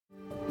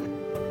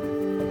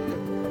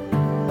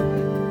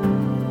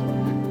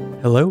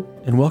Hello,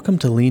 and welcome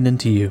to Lean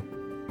Into You,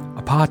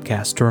 a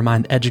podcast to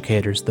remind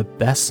educators the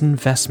best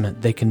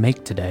investment they can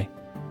make today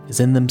is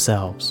in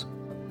themselves.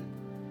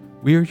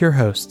 We are your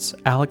hosts,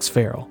 Alex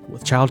Farrell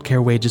with Child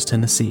Care Wages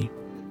Tennessee,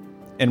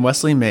 and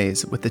Wesley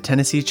Mays with the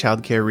Tennessee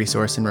Child Care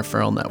Resource and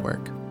Referral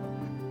Network.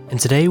 And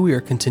today we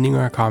are continuing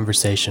our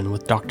conversation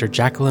with Dr.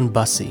 Jacqueline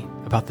Bussey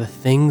about the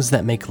things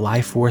that make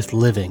life worth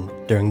living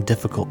during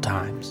difficult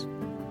times.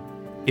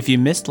 If you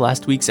missed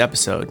last week's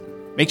episode,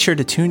 make sure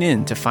to tune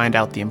in to find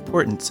out the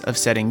importance of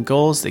setting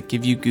goals that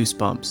give you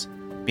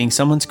goosebumps, being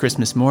someone's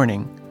Christmas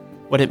morning,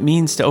 what it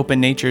means to open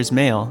nature's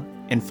mail,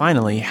 and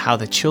finally, how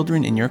the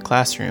children in your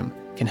classroom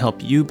can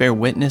help you bear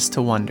witness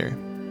to wonder.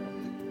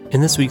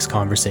 In this week's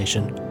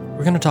conversation,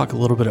 we're going to talk a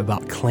little bit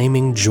about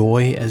claiming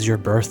joy as your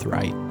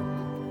birthright.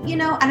 You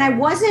know, and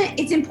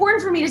it's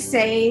important for me to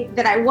say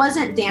that I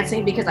wasn't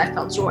dancing because I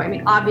felt joy. I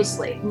mean,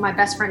 obviously, my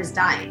best friend is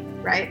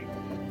dying, right?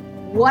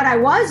 What I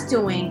was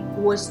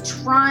doing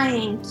was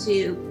trying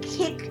to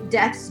kick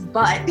death's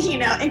butt,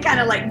 and kind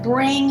of like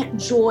bring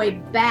joy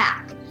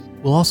back.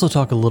 We'll also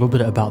talk a little bit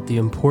about the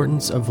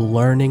importance of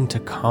learning to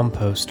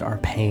compost our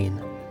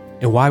pain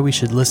and why we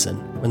should listen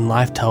when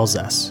life tells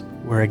us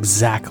we're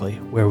exactly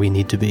where we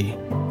need to be.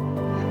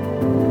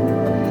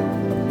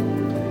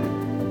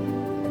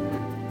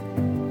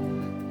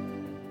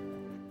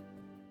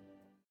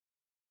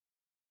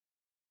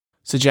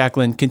 So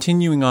Jacqueline,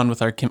 continuing on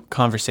with our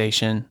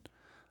conversation,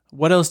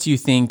 what else do you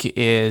think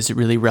is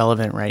really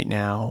relevant right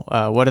now?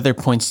 What other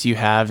points do you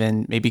have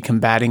in maybe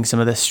combating some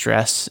of the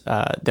stress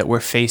that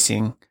we're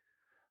facing,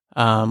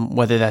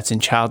 whether that's in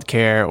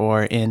childcare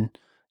or in,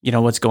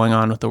 what's going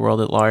on with the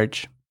world at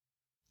large?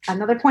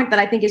 Another point that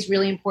I think is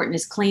really important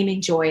is claiming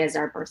joy as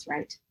our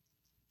birthright.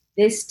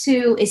 This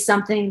too is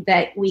something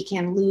that we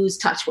can lose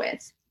touch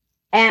with.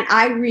 And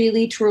I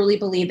really, truly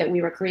believe that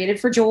we were created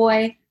for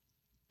joy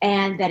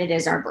and that it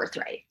is our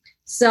birthright.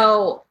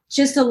 So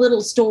just a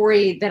little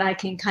story that I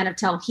can kind of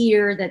tell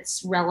here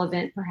that's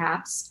relevant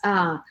perhaps,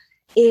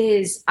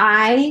 is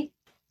I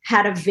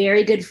had a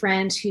very good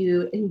friend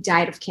who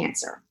died of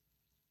cancer.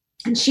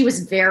 And she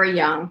was very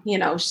young,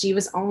 she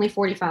was only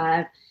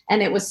 45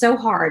 and it was so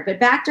hard.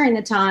 But back during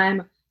the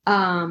time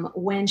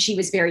when she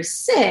was very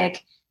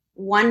sick,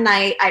 one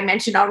night, I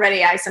mentioned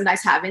already, I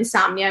sometimes have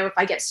insomnia if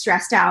I get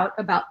stressed out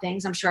about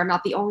things. I'm sure I'm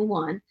not the only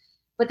one.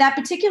 But that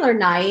particular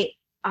night,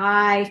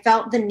 I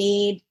felt the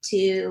need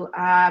to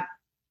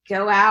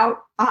go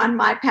out on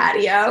my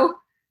patio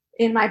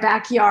in my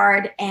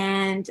backyard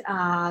and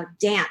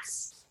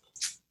dance.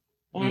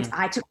 And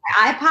I took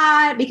my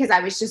iPod because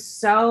I was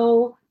just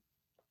so,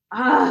 so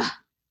I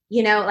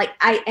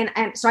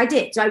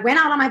did. So I went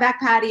out on my back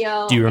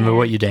patio. Do you remember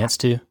what you danced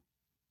to?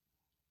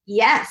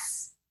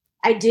 Yes,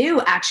 I do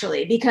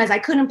actually, because I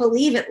couldn't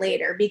believe it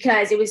later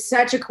because it was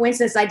such a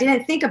coincidence. I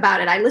didn't think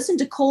about it. I listened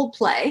to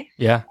Coldplay.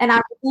 Yeah. And I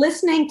was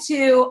listening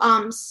to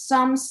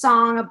some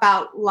song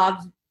about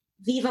love,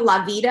 Viva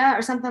La Vida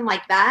or something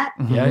like that.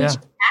 Yeah.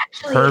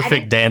 Actually,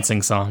 perfect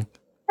dancing song.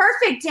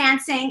 Perfect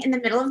dancing in the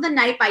middle of the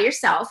night by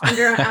yourself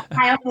under a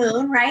high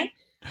moon, right?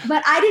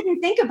 But I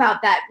didn't think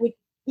about that,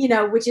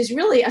 which is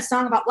really a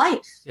song about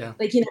life. Yeah.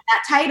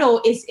 That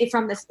title is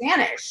from the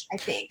Spanish, I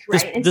think,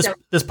 right?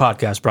 This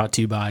podcast brought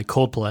to you by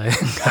Coldplay.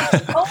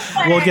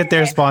 We'll get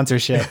their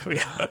sponsorship.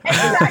 Exactly.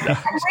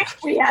 I wish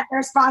we had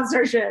their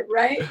sponsorship,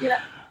 right?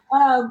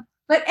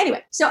 But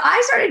anyway, so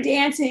I started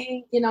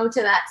dancing,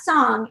 to that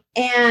song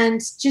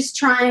and just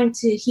trying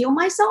to heal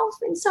myself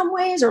in some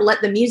ways, or let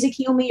the music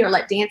heal me, or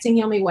let dancing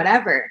heal me,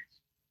 whatever.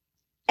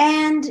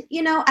 And,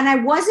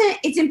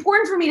 it's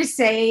important for me to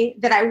say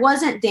that I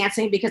wasn't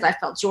dancing because I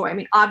felt joy. I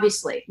mean,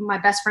 obviously, my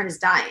best friend is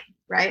dying,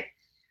 right?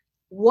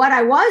 What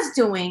I was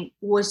doing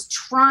was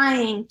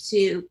trying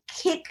to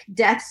kick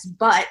death's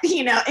butt,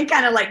 and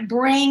kind of like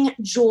bring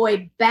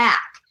joy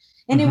back.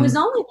 And it was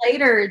only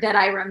later that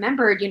I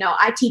remembered,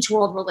 I teach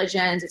world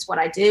religions. It's what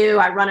I do.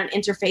 I run an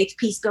interfaith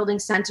peace building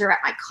center at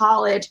my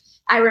college.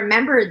 I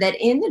remembered that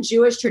in the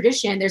Jewish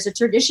tradition, there's a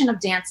tradition of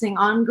dancing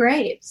on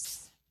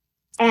graves.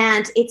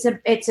 And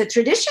it's a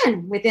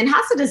tradition within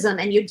Hasidism.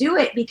 And you do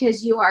it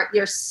because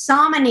you're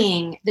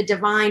summoning the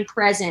divine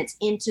presence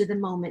into the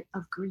moment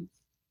of grief.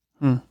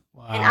 Wow.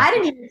 And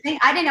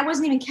I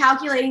wasn't even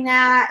calculating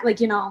that,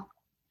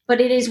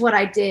 but it is what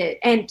I did.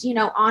 And,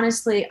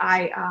 honestly,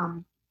 I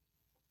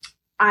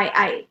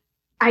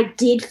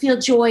did feel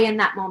joy in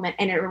that moment.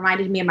 And it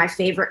reminded me of my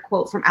favorite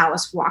quote from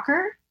Alice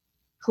Walker,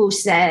 who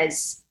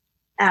says,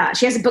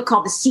 she has a book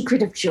called The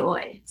Secret of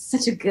Joy. It's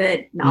such a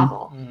good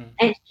novel. Mm-hmm.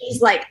 And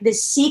she's like, the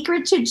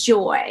secret to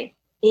joy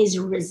is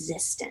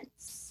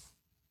resistance.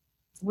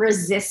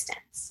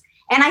 Resistance.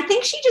 And I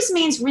think she just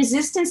means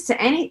resistance to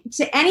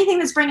anything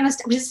that's bringing us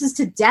resistance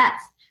to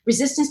death,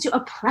 resistance to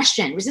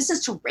oppression,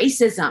 resistance to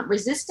racism,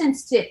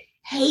 resistance to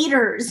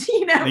haters,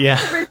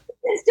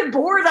 resistance to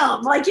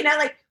boredom,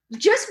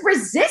 just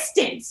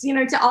resistance,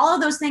 to all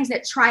of those things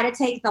that try to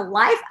take the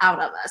life out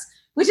of us,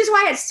 which is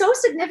why it's so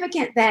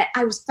significant that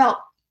I felt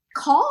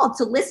called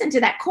to listen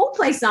to that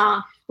Coldplay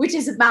song, which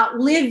is about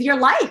live your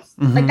life.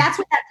 Mm-hmm. That's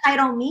what that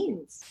title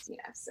means.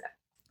 So.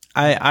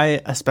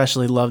 I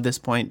especially love this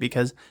point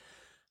because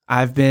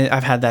I've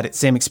had that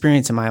same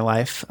experience in my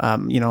life.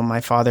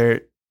 My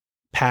father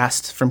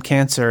passed from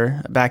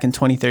cancer back in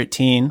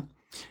 2013,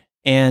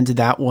 and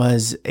that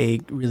was a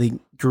really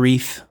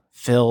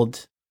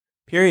grief-filled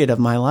period of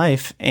my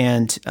life.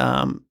 And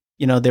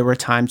there were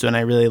times when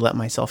I really let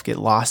myself get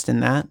lost in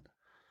that.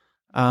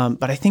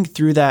 But I think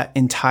through that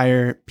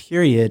entire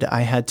period,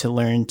 I had to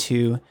learn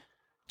to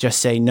just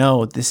say,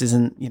 no, this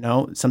isn't,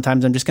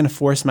 sometimes I'm just going to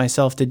force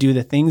myself to do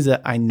the things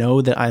that I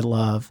know that I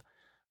love,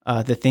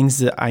 the things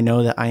that I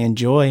know that I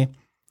enjoy,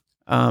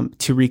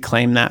 to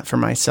reclaim that for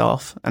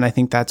myself. And I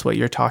think that's what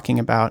you're talking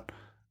about,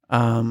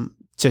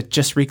 to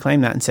just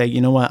reclaim that and say,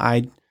 you know what,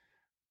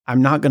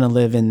 I'm not going to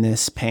live in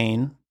this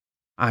pain.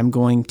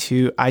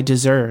 I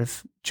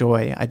deserve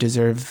joy. I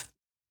deserve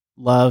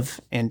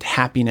love and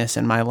happiness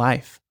in my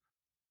life.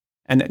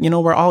 And,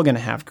 we're all going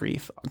to have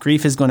grief.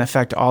 Grief is going to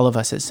affect all of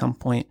us at some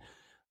point.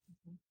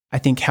 I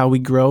think how we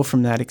grow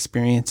from that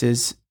experience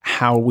is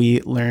how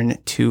we learn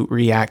to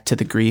react to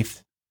the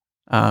grief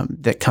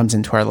that comes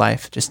into our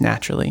life just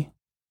naturally.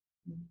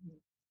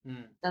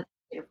 That's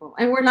beautiful.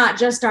 And we're not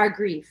just our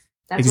grief.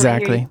 That's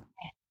exactly.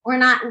 We're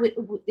not,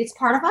 it's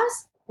part of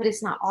us, but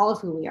it's not all of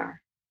who we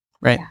are.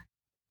 Right. Yeah.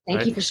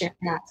 Thank you for sharing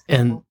that.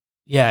 And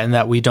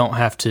that we don't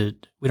have to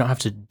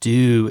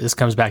do, this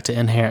comes back to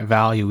inherent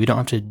value. We don't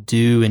have to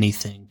do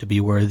anything to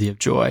be worthy of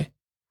joy.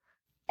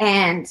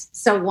 And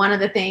so one of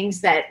the things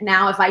that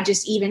now, if I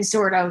just even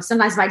sometimes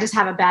if I just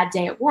have a bad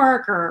day at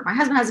work, or my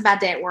husband has a bad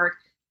day at work,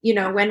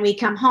 when we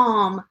come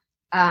home,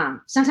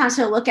 sometimes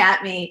he'll look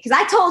at me, because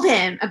I told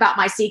him about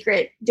my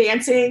secret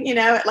dancing,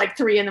 at like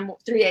 3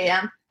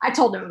 a.m. I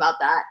told him about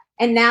that.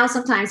 And now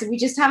sometimes if we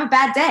just have a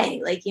bad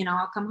day,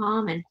 I'll come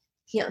home and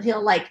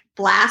he'll like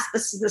blast the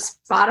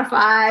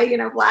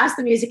Spotify, blast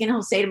the music, and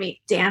he'll say to me,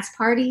 "Dance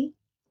party."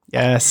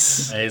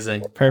 Yes.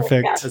 Amazing.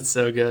 Perfect. Yeah. That's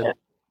so good.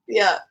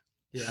 Yeah.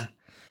 Yeah.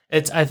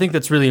 I think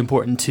that's really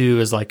important too,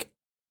 is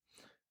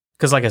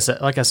because like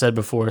I said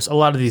before, a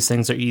lot of these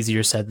things are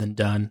easier said than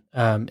done.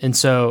 And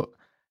so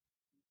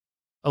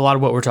a lot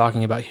of what we're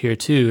talking about here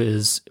too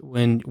is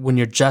when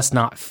you're just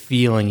not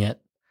feeling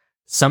it,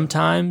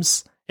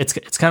 sometimes it's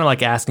kind of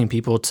like asking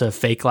people to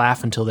fake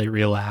laugh until they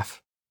real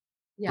laugh.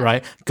 Yeah.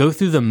 Right? Go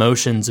through the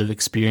motions of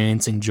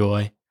experiencing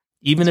joy,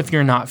 even if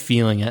you're not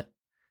feeling it,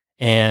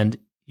 and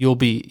you'll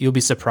be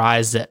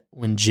surprised that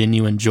when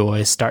genuine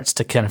joy starts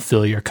to kind of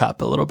fill your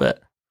cup a little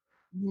bit.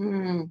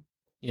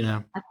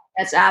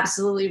 That's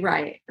absolutely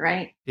right.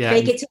 Right. Yeah.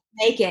 Fake it till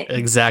you make it.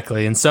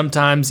 Exactly. And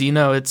sometimes,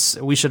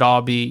 we should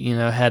all be,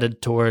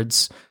 headed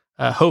towards,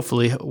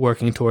 hopefully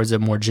working towards a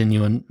more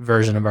genuine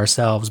version of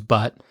ourselves.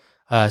 But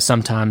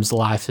sometimes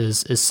life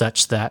is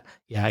such that,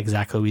 yeah,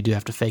 exactly. We do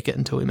have to fake it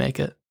until we make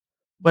it.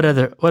 What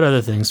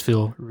other things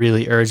feel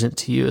really urgent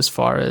to you as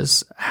far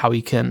as how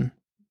we can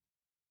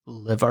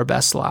live our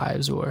best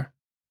lives? Or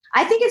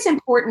I think it's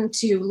important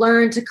to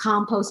learn to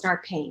compost our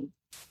pain.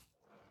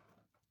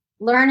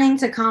 Learning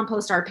to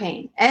compost our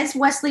pain. As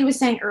Wesley was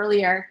saying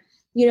earlier,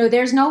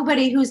 there's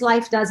nobody whose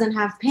life doesn't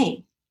have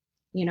pain.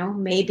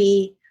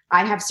 Maybe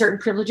I have certain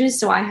privileges,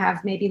 so I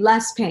have maybe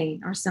less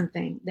pain or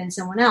something than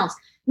someone else.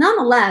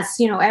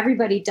 Nonetheless,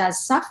 everybody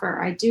does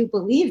suffer. I do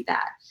believe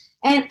that.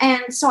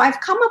 And so I've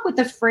come up with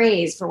a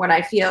phrase for what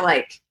I feel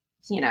like,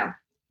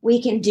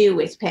 we can do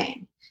with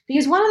pain.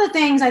 Because one of the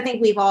things I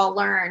think we've all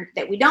learned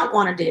that we don't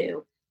want to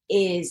do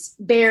is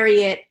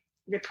bury it,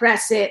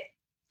 repress it,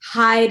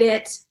 hide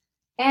it.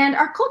 And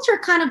our culture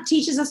kind of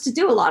teaches us to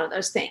do a lot of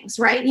those things,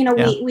 right? We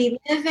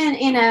live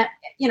in a,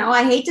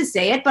 I hate to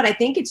say it, but I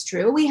think it's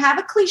true. We have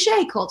a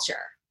cliche culture.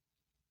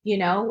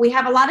 We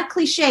have a lot of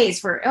cliches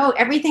for,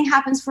 everything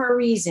happens for a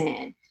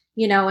reason,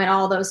 and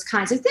all those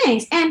kinds of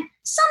things. And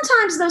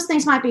sometimes those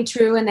things might be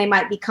true and they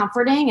might be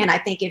comforting. And I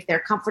think if they're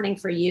comforting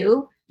for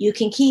you, you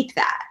can keep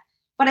that.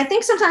 But I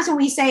think sometimes when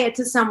we say it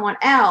to someone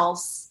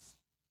else,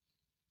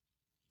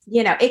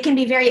 it can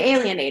be very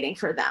alienating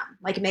for them.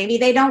 Like maybe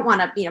they don't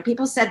want to,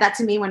 people said that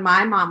to me when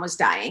my mom was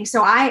dying.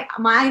 So I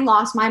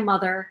lost my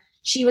mother.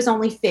 She was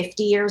only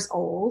 50 years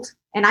old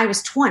and I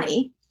was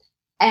 20,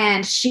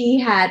 and she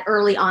had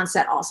early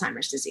onset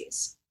Alzheimer's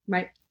disease.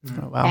 Right.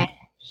 Oh, wow. And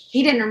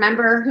she didn't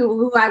remember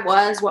who I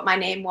was, what my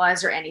name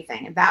was, or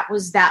anything. And that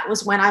was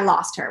when I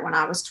lost her, when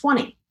I was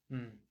 20.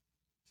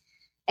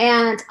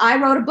 And I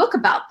wrote a book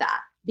about that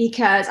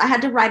because I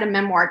had to write a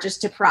memoir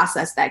just to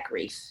process that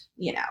grief.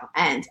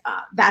 And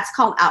that's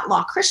called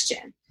Outlaw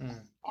Christian.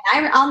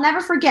 And I'll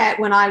never forget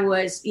when I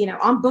was,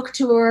 on book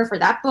tour for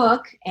that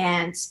book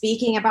and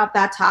speaking about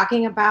that,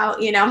 talking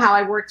about, how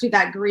I worked through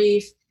that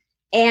grief.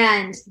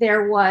 And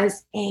there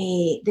was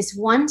this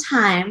one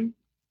time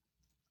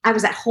I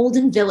was at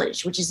Holden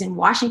Village, which is in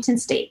Washington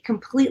State,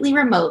 completely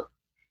remote.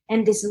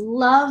 And this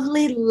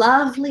lovely,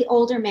 lovely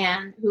older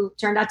man who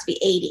turned out to be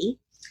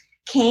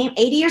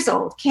 80 years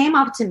old, came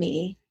up to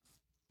me,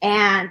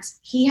 and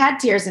he had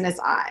tears in his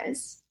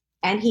eyes.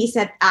 And he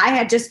said, I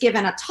had just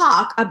given a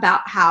talk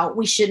about how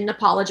we shouldn't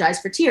apologize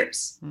for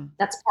tears.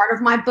 That's part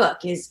of my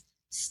book, is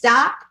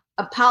stop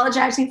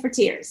apologizing for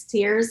tears.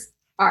 Tears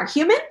are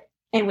human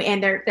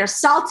and they're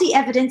salty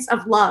evidence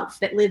of love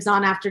that lives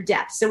on after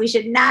death. So we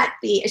should not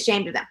be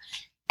ashamed of them.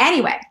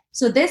 Anyway,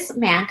 so this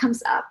man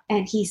comes up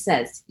and he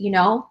says,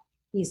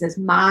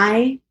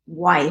 my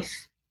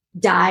wife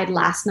died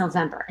last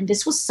November. And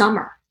this was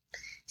summer. He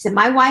said,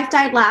 my wife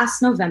died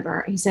last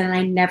November. He said, and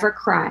I never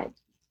cried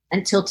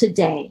until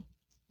today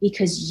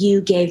because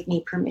you gave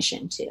me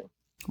permission to.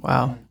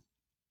 Wow.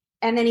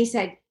 And then he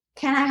said,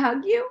 can I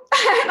hug you?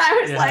 And I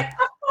was like,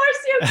 of course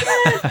you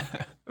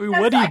can. I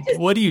mean,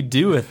 what do you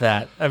do with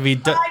that? I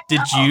mean,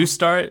 did you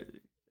start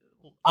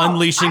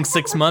unleashing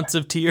 6 months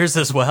of tears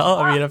as well?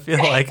 I mean, I feel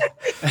like.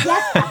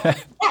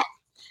 Yes,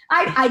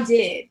 I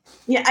did.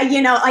 Yeah,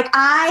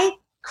 I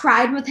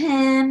cried with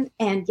him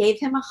and gave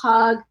him a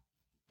hug.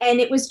 And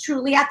it was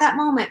truly at that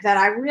moment that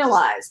I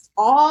realized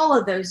all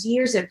of those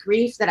years of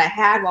grief that I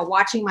had while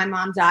watching my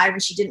mom die when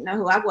she didn't know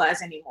who I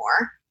was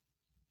anymore.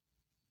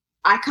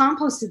 I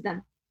composted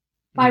them.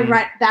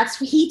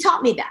 He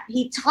taught me that.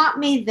 He taught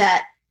me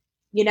that,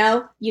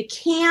 you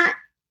can't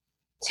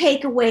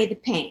take away the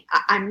pain.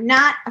 I'm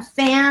not a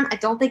fan. I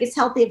don't think it's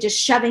healthy of just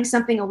shoving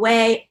something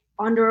away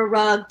under a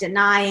rug,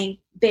 denying,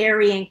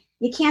 burying.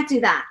 You can't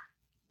do that.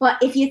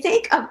 But if you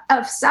think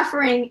of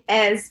suffering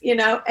as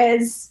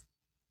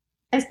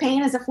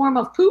pain as a form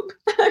of poop,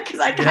 because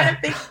I kind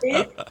of think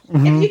if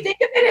you think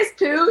of it as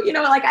poo,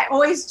 like I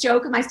always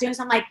joke with my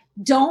students, I'm like,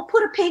 don't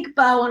put a pink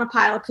bow on a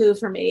pile of poo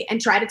for me and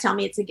try to tell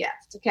me it's a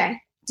gift,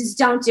 okay? Just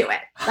don't do it.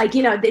 Like,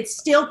 it's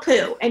still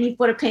poo and you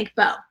put a pink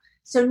bow.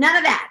 So none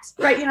of that,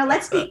 right?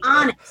 Let's be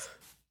honest.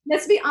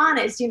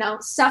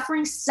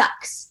 Suffering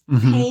sucks.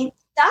 Mm-hmm. Pain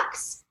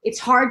sucks. It's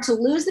hard to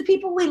lose the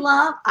people we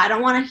love. I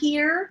don't want to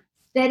hear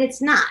that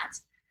it's not.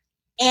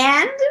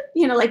 And,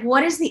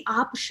 what is the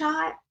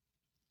upshot?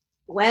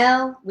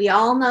 Well, we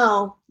all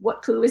know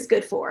what poo is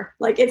good for.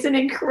 Like, it's an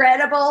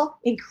incredible,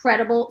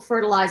 incredible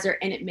fertilizer,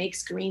 and it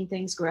makes green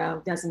things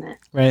grow, doesn't it?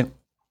 Right.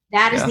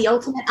 That is the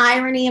ultimate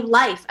irony of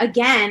life.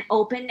 Again,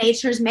 open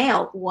nature's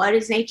mail. What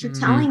is nature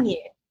telling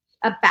you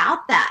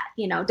about that?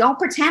 Don't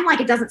pretend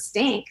like it doesn't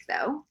stink,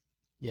 though.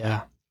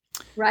 Yeah.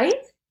 Right?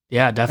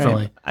 Yeah,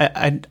 definitely.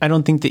 Right. I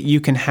don't think that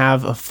you can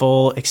have a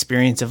full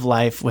experience of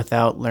life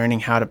without learning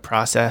how to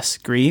process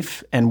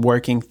grief and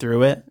working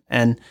through it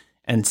and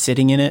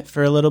sitting in it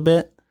for a little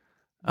bit.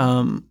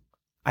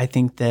 I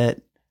think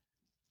that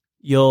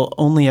you'll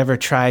only ever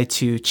try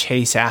to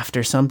chase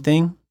after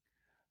something,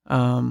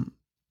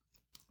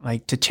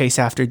 like to chase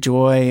after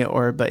joy,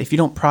 but if you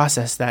don't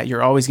process that,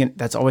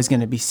 that's always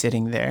going to be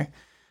sitting there.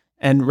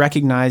 And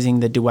recognizing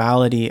the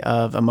duality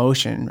of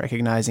emotion,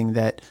 recognizing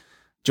that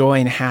joy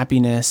and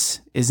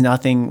happiness is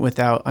nothing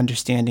without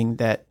understanding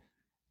that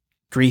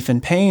grief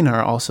and pain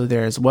are also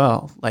there as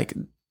well. Like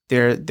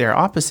they're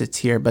opposites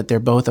here, but they're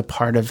both a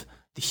part of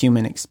the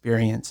human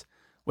experience.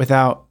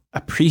 Without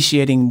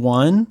appreciating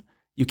one,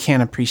 you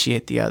can't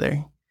appreciate the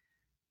other.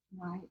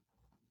 Right.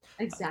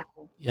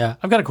 Exactly. Yeah.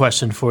 I've got a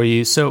question for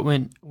you. So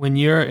when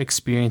your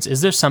experience,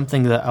 is there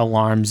something that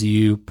alarms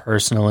you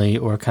personally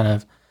or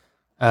kind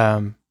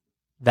of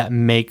that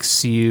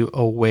makes you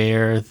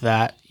aware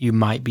that you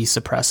might be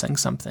suppressing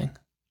something?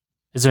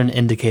 Is there an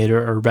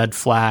indicator or red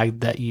flag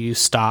that you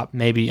stop?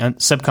 Maybe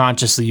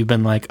subconsciously you've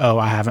been like, oh,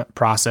 I haven't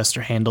processed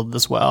or handled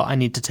this well. I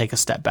need to take a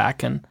step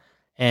back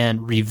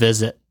and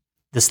revisit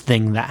this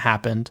thing that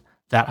happened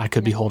that I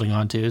could be holding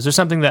on to. Is there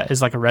something that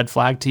is like a red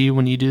flag to you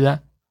when you do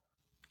that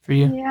for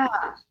you? Yeah,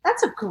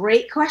 that's a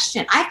great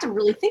question. I have to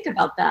really think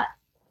about that.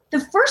 The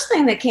first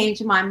thing that came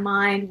to my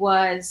mind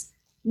was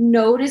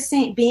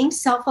noticing, being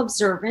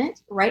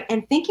self-observant, right?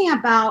 And thinking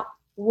about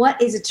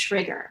what is a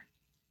trigger,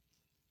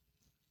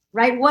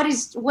 right? What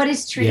is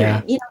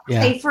triggering?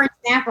 Say for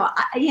example,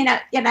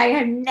 and I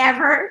have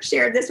never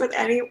shared this with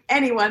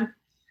anyone,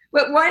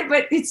 but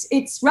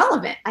it's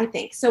relevant, I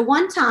think. So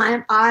one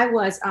time I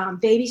was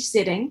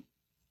babysitting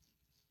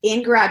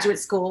in graduate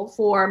school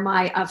for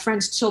my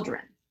friend's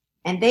children,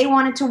 and they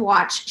wanted to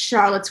watch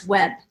Charlotte's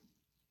Web.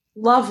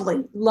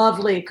 Lovely,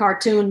 lovely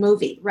cartoon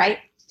movie, right?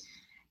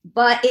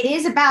 But it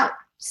is about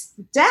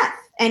death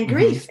and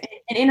grief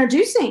and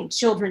introducing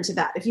children to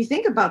that. If you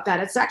think about that,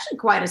 it's actually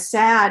quite a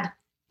sad,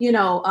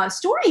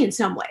 story in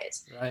some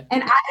ways. Right.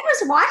 And I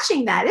was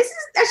watching that. This is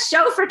a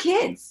show for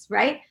kids,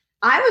 right?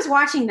 I was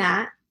watching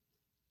that,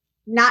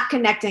 not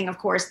connecting, of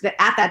course, that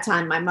at that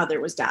time my mother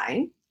was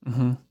dying.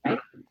 Mm-hmm. Right.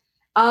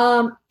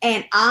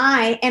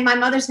 And my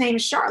mother's name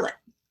is Charlotte.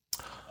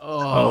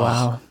 Oh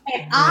wow.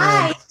 And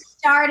I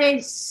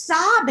started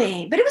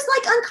sobbing, but it was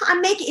like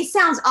it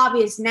sounds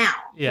obvious now,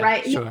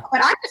 right? Sure.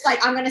 But I'm just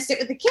like, I'm going to sit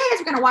with the kids.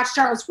 We're going to watch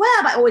Charlotte's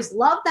Web. I always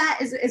loved that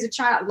as a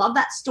child. I love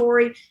that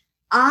story.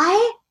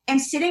 I am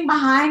sitting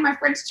behind my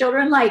friend's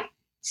children, like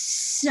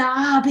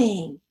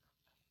sobbing.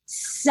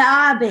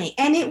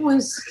 And it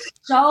was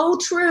so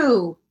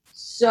true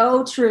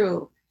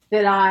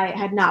that I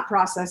had not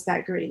processed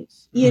that grief.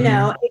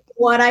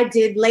 What I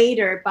did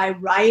later by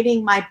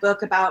writing my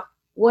book about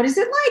what is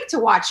it like to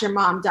watch your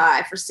mom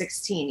die for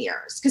 16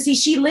 years? Because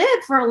she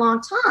lived for a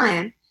long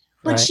time,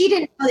 but she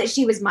didn't know that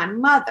she was my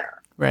mother.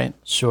 Right.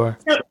 Sure.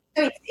 So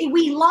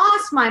we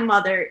lost my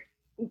mother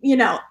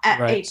at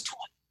Right. age 20.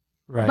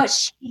 Right. But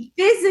she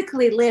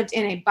physically lived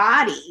in a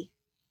body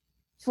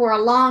for a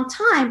long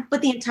time,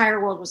 but the entire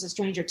world was a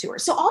stranger to her.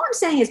 So all I'm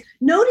saying is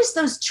notice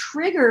those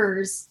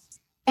triggers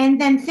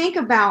and then think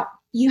about,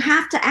 you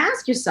have to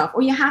ask yourself,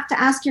 or you have to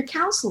ask your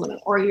counselor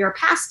or your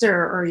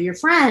pastor or your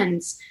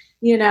friends,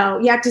 you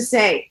have to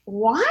say,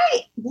 why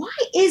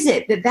is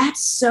it that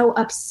that's so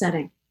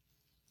upsetting?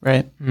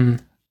 Right.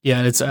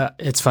 Yeah.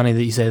 It's funny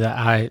that you say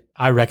that.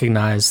 I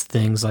recognize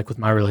things like with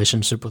my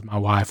relationship with my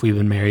wife. We've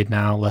been married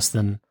now less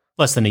than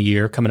a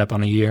year, coming up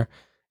on a year.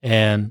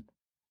 And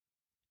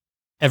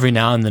every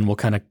now and then we'll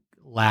kind of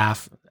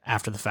laugh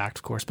after the fact,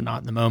 of course, but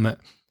not in the moment.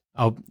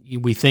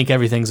 We think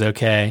everything's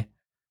okay.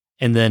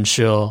 And then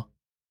she'll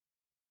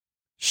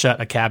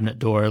shut a cabinet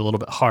door a little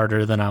bit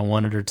harder than I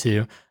wanted her to.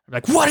 I'm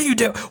like, what are you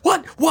doing?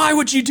 What? Why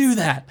would you do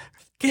that?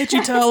 Can't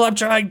you tell I'm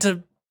trying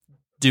to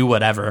do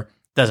whatever?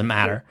 Doesn't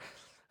matter.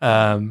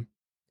 And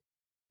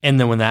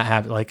then when that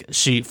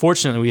happens,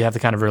 fortunately, we have the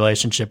kind of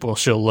relationship where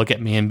she'll look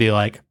at me and be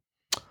like,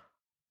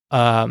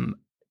 10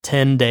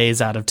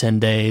 days out of 10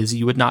 days,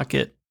 you would not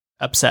get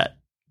upset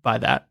by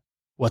that.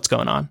 What's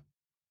going on?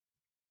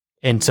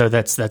 And so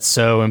that's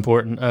so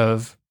important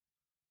of,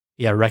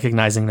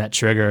 recognizing that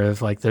trigger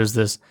of like, there's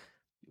this,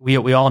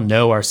 we all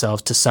know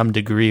ourselves to some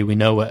degree. We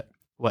know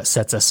what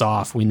sets us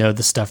off. We know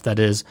the stuff that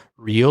is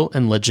real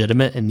and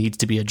legitimate and needs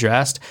to be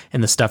addressed,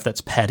 and the stuff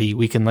that's petty.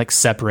 We can like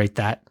separate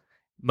that.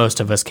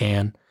 Most of us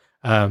can.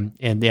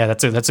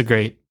 That's a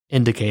great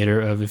indicator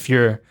of if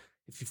you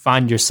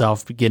find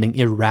yourself getting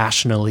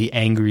irrationally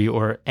angry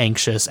or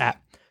anxious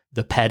at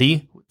the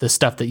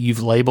stuff that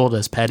you've labeled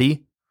as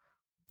petty,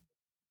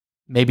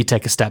 maybe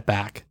take a step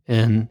back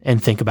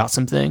and think about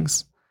some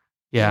things.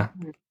 Yeah,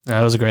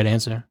 that was a great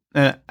answer.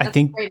 I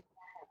think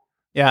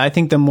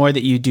the more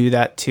that you do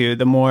that too,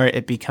 the more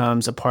it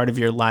becomes a part of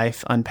your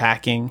life,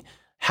 unpacking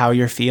how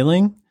you're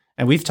feeling.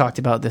 And we've talked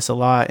about this a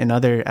lot in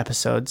other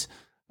episodes.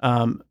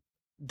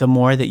 The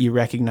more that you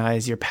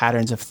recognize your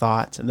patterns of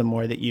thought, the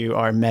more that you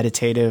are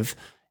meditative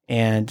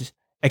and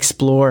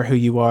explore who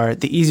you are,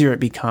 the easier it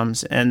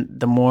becomes. And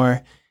the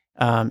more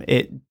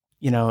the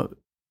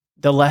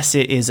less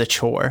it is a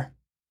chore.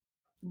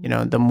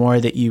 The more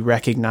that you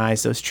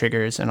recognize those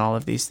triggers and all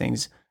of these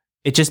things,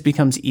 it just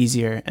becomes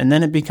easier. And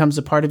then it becomes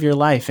a part of your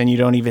life and you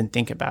don't even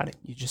think about it.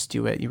 You just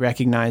do it. You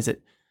recognize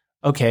it.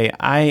 Okay,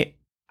 I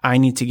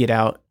need to get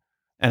out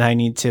and I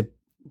need to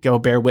go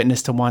bear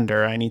witness to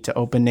wonder. I need to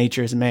open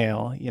nature's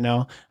mail.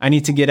 I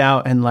need to get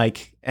out and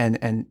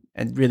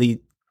and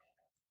really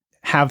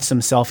have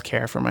some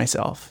self-care for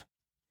myself.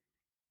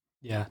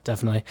 Yeah,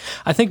 definitely.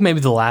 I think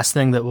maybe the last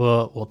thing that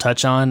we'll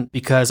touch on,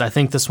 because I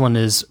think this one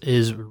is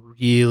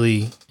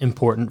really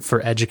important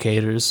for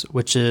educators,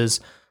 which is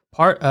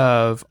part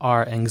of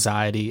our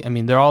anxiety. I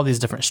mean, there are all these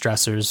different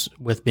stressors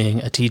with being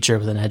a teacher,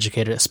 with an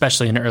educator,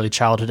 especially an early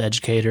childhood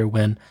educator,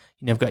 when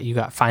you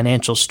got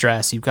financial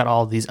stress, you've got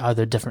all these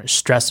other different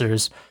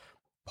stressors.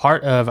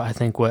 Part of, I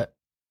think, what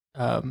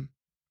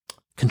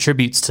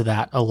contributes to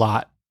that a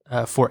lot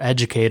for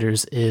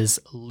educators is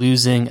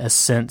losing a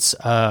sense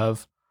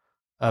of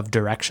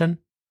direction.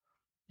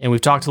 And we've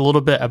talked a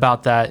little bit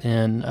about that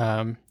in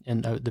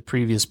the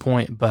previous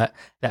point, but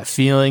that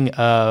feeling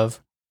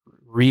of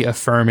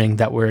reaffirming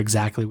that we're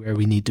exactly where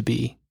we need to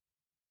be.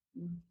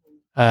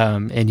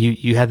 And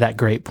you had that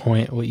great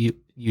point, what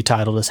you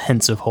titled as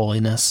Hints of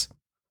Holiness.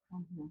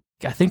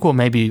 I think we'll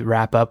maybe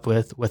wrap up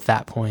with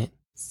that point.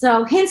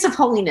 So hints of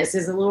holiness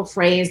is a little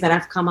phrase that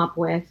I've come up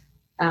with,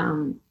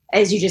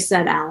 as you just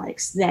said,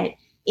 Alex, that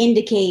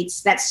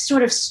indicates that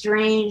sort of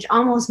strange,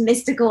 almost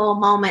mystical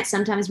moment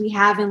sometimes we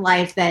have in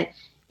life that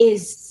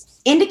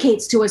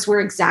indicates to us we're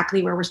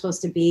exactly where we're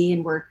supposed to be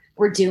and we're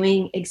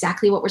doing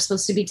exactly what we're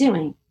supposed to be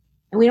doing.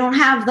 And we don't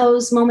have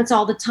those moments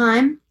all the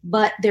time,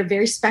 but they're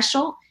very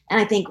special. And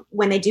I think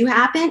when they do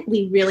happen,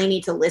 we really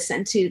need to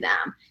listen to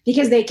them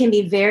because they can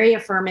be very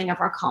affirming of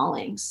our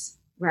callings,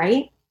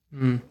 right?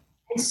 And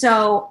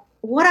so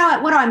what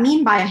do I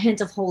mean by a hint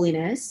of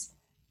holiness?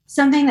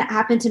 Something that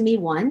happened to me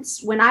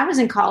once. When I was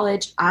in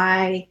college,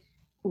 I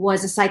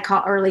was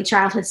a early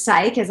childhood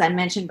psych, as I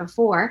mentioned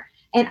before,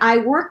 and I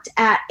worked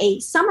at a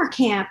summer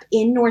camp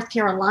in North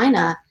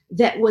Carolina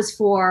that was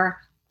for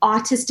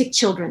autistic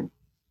children.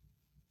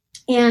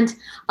 And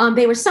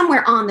they were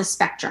somewhere on the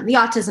spectrum, the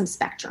autism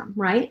spectrum,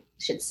 right?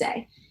 I should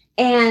say.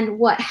 And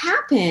what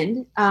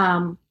happened,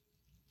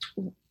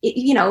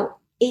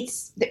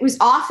 it was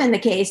often the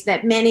case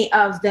that many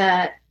of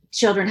the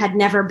children had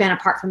never been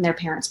apart from their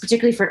parents,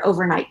 particularly for an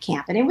overnight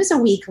camp. And it was a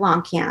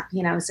week-long camp,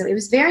 so it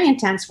was very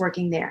intense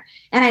working there.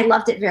 And I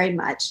loved it very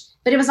much,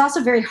 but it was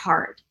also very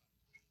hard.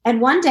 And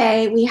one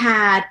day we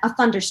had a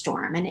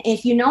thunderstorm. And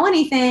if you know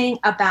anything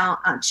about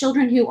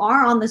children who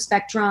are on the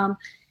spectrum,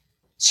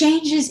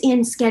 changes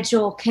in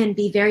schedule can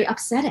be very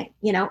upsetting.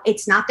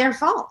 It's not their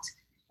fault,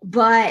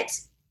 but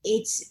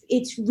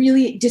it's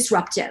really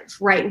disruptive,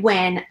 right?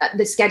 When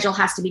the schedule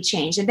has to be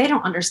changed and they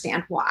don't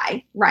understand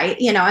why, right?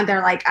 And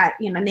they're like,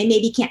 they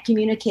maybe can't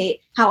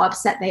communicate how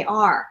upset they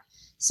are.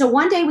 So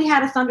one day we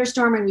had a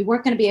thunderstorm and we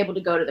weren't going to be able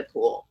to go to the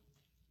pool.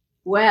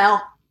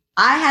 Well,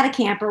 I had a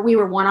camper. We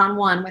were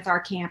one-on-one with our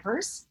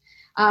campers.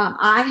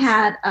 I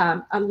had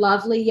a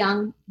lovely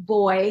young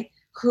boy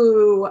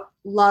who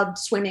loved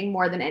swimming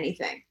more than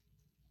anything.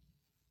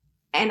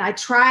 And I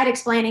tried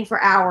explaining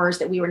for hours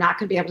that we were not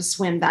going to be able to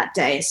swim that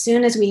day as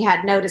soon as we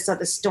had notice of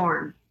the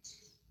storm.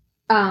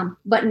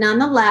 But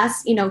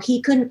nonetheless,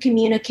 he couldn't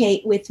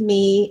communicate with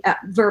me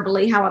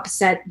verbally how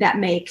upset that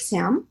makes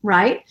him,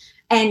 right?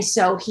 And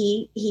so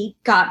he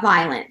got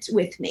violent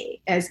with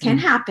me, as can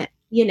happen,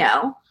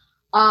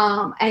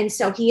 and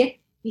so he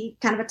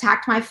kind of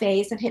attacked my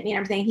face and hit me and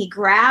everything. He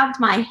grabbed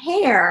my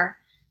hair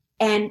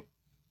and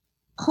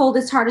pulled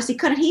as hard as he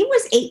could. And he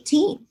was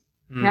 18,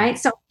 right?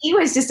 So he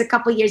was just a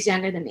couple years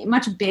younger than me,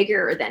 much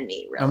bigger than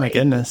me, really. Oh my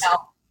goodness.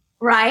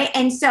 Right.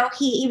 And so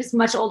he was a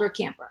much older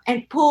camper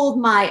and pulled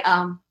my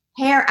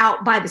hair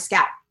out by the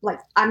scalp.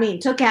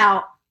 Took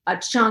out a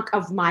chunk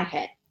of my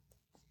head.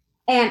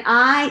 And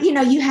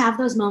you have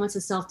those moments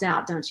of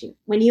self-doubt, don't you?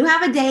 When you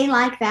have a day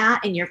like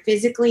that and you're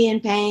physically in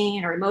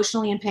pain or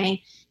emotionally in pain,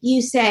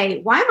 you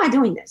say, why am I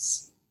doing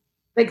this?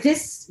 Like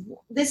this,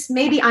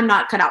 maybe I'm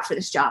not cut out for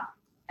this job.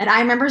 And I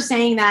remember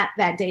saying that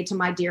day to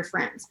my dear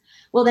friends.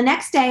 Well, the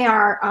next day,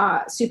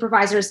 our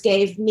supervisors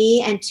gave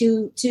me and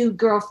two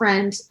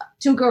girlfriends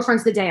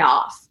the day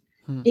off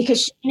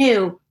because she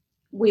knew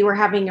we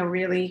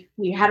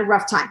had a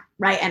rough time,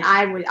 right? And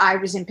I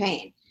was in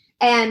pain,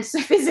 and so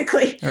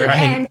physically. Right.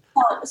 And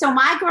so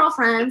my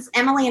girlfriends,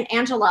 Emily and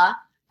Angela,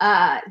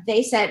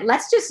 they said,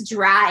 let's just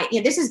drive.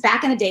 This is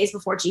back in the days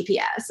before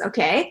GPS,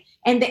 okay?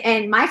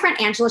 And my friend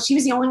Angela, she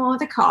was the only one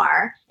with a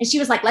car, and she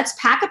was like, let's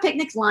pack a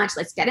picnic lunch,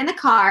 let's get in the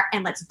car,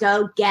 and let's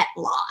go get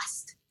lost.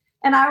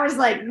 And I was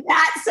like,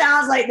 that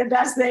sounds like the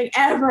best thing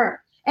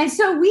ever. And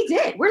so we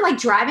did. We're like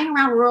driving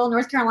around rural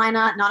North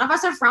Carolina. None of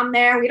us are from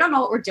there. We don't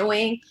know what we're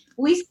doing.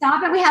 We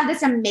stop and we have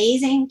this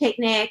amazing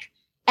picnic.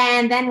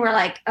 And then we're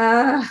like,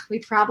 we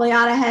probably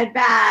ought to head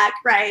back,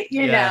 right?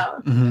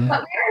 Mm-hmm. But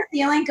we were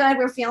feeling good.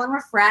 We were feeling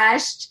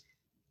refreshed.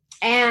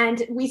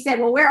 And we said,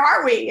 well, where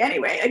are we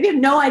anyway? We have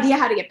no idea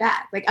how to get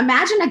back. Like,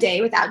 imagine a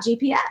day without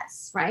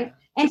GPS, right?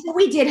 And so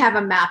we did have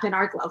a map in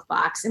our glove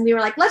box. And we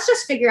were like, let's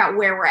just figure out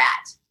where we're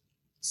at.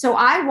 So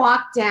I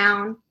walked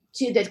down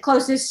to the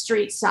closest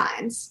street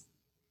signs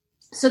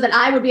so that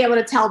I would be able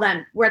to tell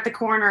them we're at the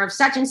corner of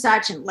such and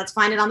such, and let's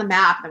find it on the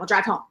map, and then we'll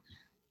drive home.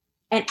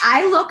 And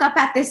I look up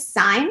at this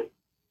sign,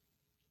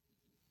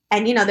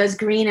 and those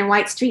green and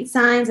white street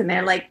signs, and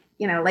they're like,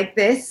 like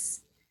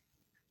this,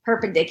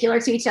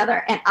 perpendicular to each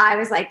other. And I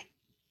was like,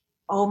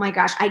 oh my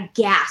gosh, I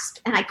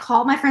gasped. And I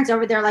called my friends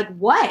over there, like,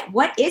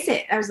 what is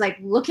it? I was like,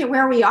 look at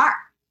where we are.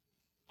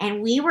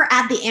 And we were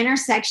at the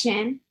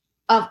intersection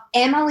of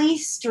Emily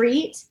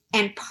Street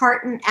and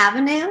Parton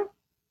Avenue.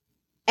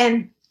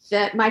 And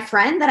my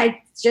friend that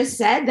I just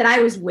said that I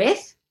was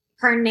with,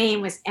 her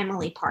name was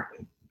Emily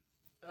Parton.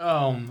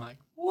 Oh my,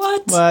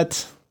 what?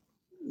 What?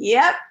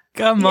 Yep.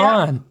 Come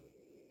on.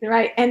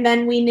 Right. And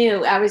then we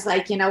knew. I was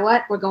like, you know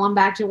what? We're going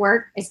back to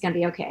work. It's going to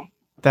be okay.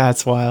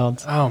 That's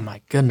wild. Oh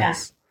my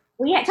goodness.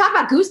 Yeah. We talk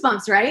about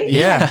goosebumps, right?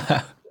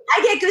 Yeah.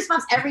 I get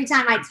goosebumps every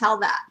time I tell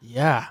that.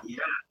 Yeah.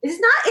 It's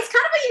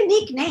kind of a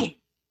unique name.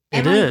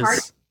 Emily it is.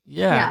 Parton.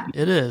 Yeah,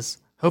 it is.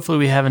 Hopefully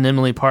we have an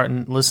Emily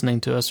Parton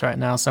listening to us right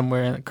now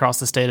somewhere across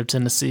the state of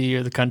Tennessee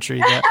or the country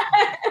that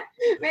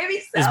maybe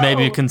so. is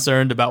maybe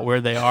concerned about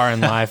where they are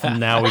in life, and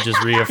now we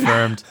just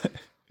reaffirmed.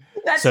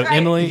 That's so right.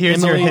 Emily,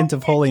 here's your hint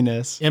of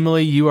holiness.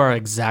 Emily, you are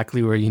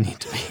exactly where you need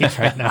to be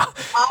right now.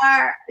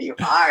 You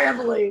are,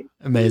 Emily.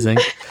 Amazing.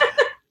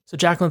 So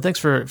Jacqueline, thanks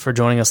for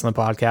joining us on the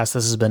podcast.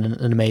 This has been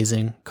an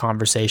amazing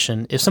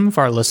conversation. If some of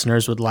our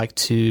listeners would like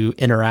to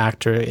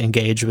interact or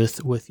engage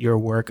with your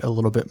work a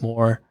little bit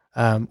more,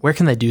 where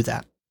can they do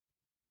that?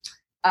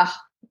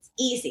 It's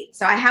easy.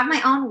 So I have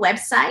my own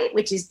website,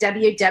 which is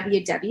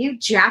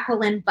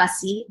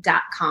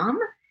www.jacquelinebussey.com.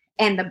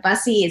 And the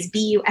Bussey is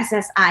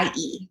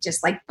Bussie,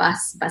 just like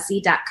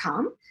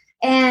bussey.com.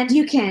 And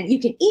you can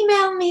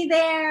email me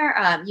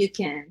there. You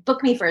can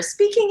book me for a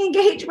speaking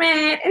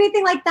engagement,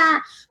 anything like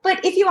that.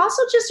 But if you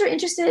also just are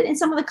interested in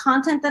some of the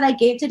content that I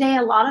gave today,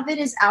 a lot of it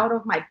is out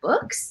of my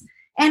books.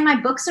 And my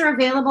books are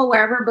available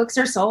wherever books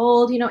are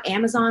sold,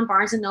 Amazon,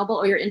 Barnes & Noble,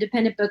 or your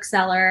independent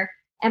bookseller.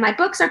 And my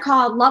books are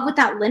called Love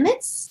Without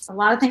Limits. A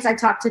lot of things I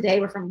talked today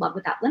were from Love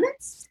Without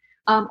Limits,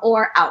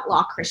 or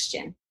Outlaw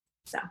Christian.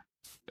 So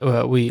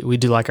we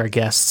do like our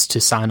guests to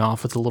sign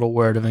off with a little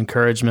word of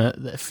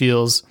encouragement that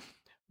feels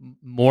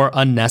more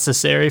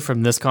unnecessary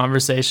from this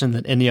conversation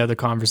than any other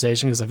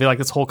conversation, because I feel like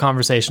this whole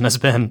conversation has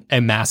been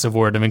a massive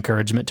word of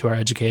encouragement to our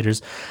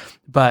educators.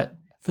 But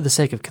for the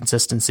sake of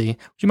consistency,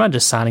 would you mind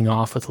just signing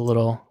off with a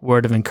little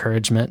word of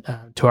encouragement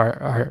to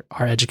our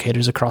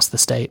educators across the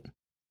state?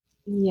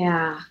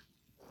 Yeah,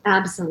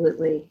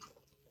 absolutely.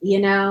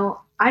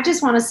 I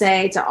just want to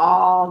say to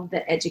all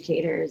the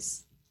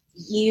educators,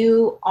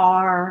 you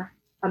are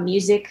the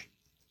music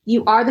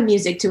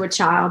to a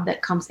child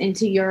that comes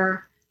into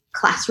your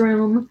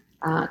classroom,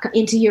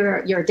 into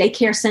your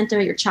daycare center,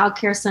 your child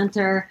care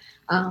center.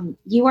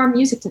 You are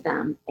music to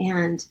them,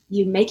 and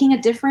you making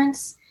a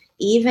difference,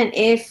 even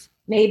if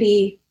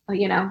maybe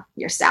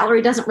your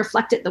salary doesn't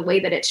reflect it the way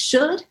that it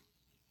should.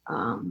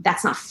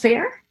 That's not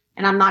fair.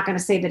 And I'm not going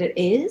to say that it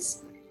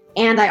is.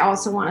 And I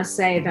also want to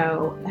say,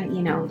 though,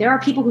 there are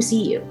people who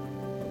see you.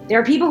 There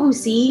are people who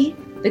see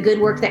the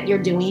good work that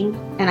you're doing.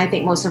 And I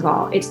think most of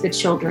all, it's the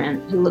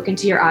children who look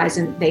into your eyes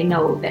and they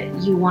know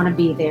that you want to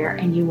be there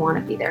and you want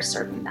to be there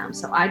serving them.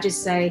 So I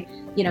just say,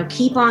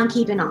 keep on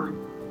keeping on,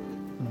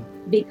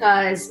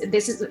 because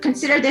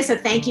consider this a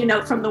thank you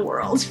note from the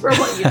world for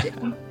what you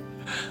do.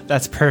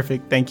 That's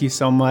perfect. Thank you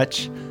so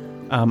much.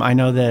 I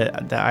know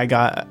that I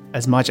got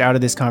as much out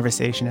of this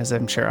conversation as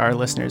I'm sure our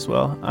listeners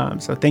will.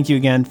 So thank you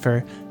again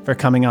for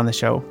coming on the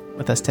show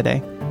with us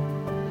today.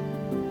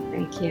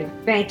 Thank you.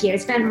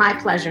 It's been my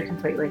pleasure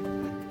completely.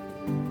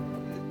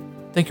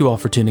 Thank you all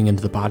for tuning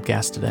into the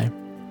podcast today.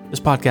 This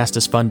podcast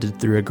is funded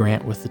through a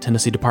grant with the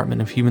Tennessee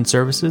Department of Human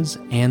Services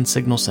and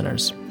Signal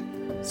Centers.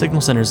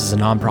 Signal Centers is a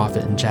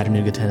nonprofit in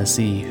Chattanooga,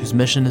 Tennessee, whose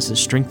mission is to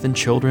strengthen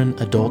children,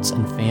 adults,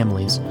 and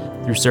families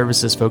through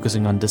services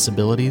focusing on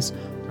disabilities,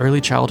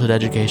 early childhood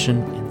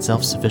education, and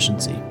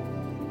self-sufficiency.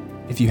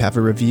 If you have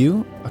a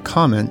review, a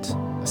comment,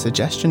 a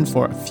suggestion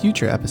for a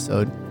future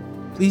episode,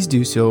 please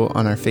do so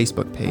on our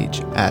Facebook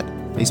page at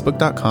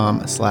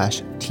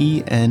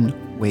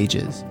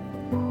facebook.com/TNWages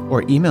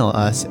or email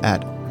us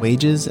at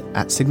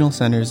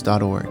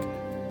wages@signalcenters.org.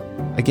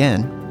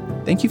 Again,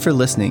 thank you for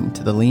listening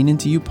to the Lean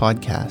Into You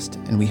podcast,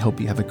 and we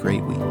hope you have a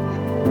great week.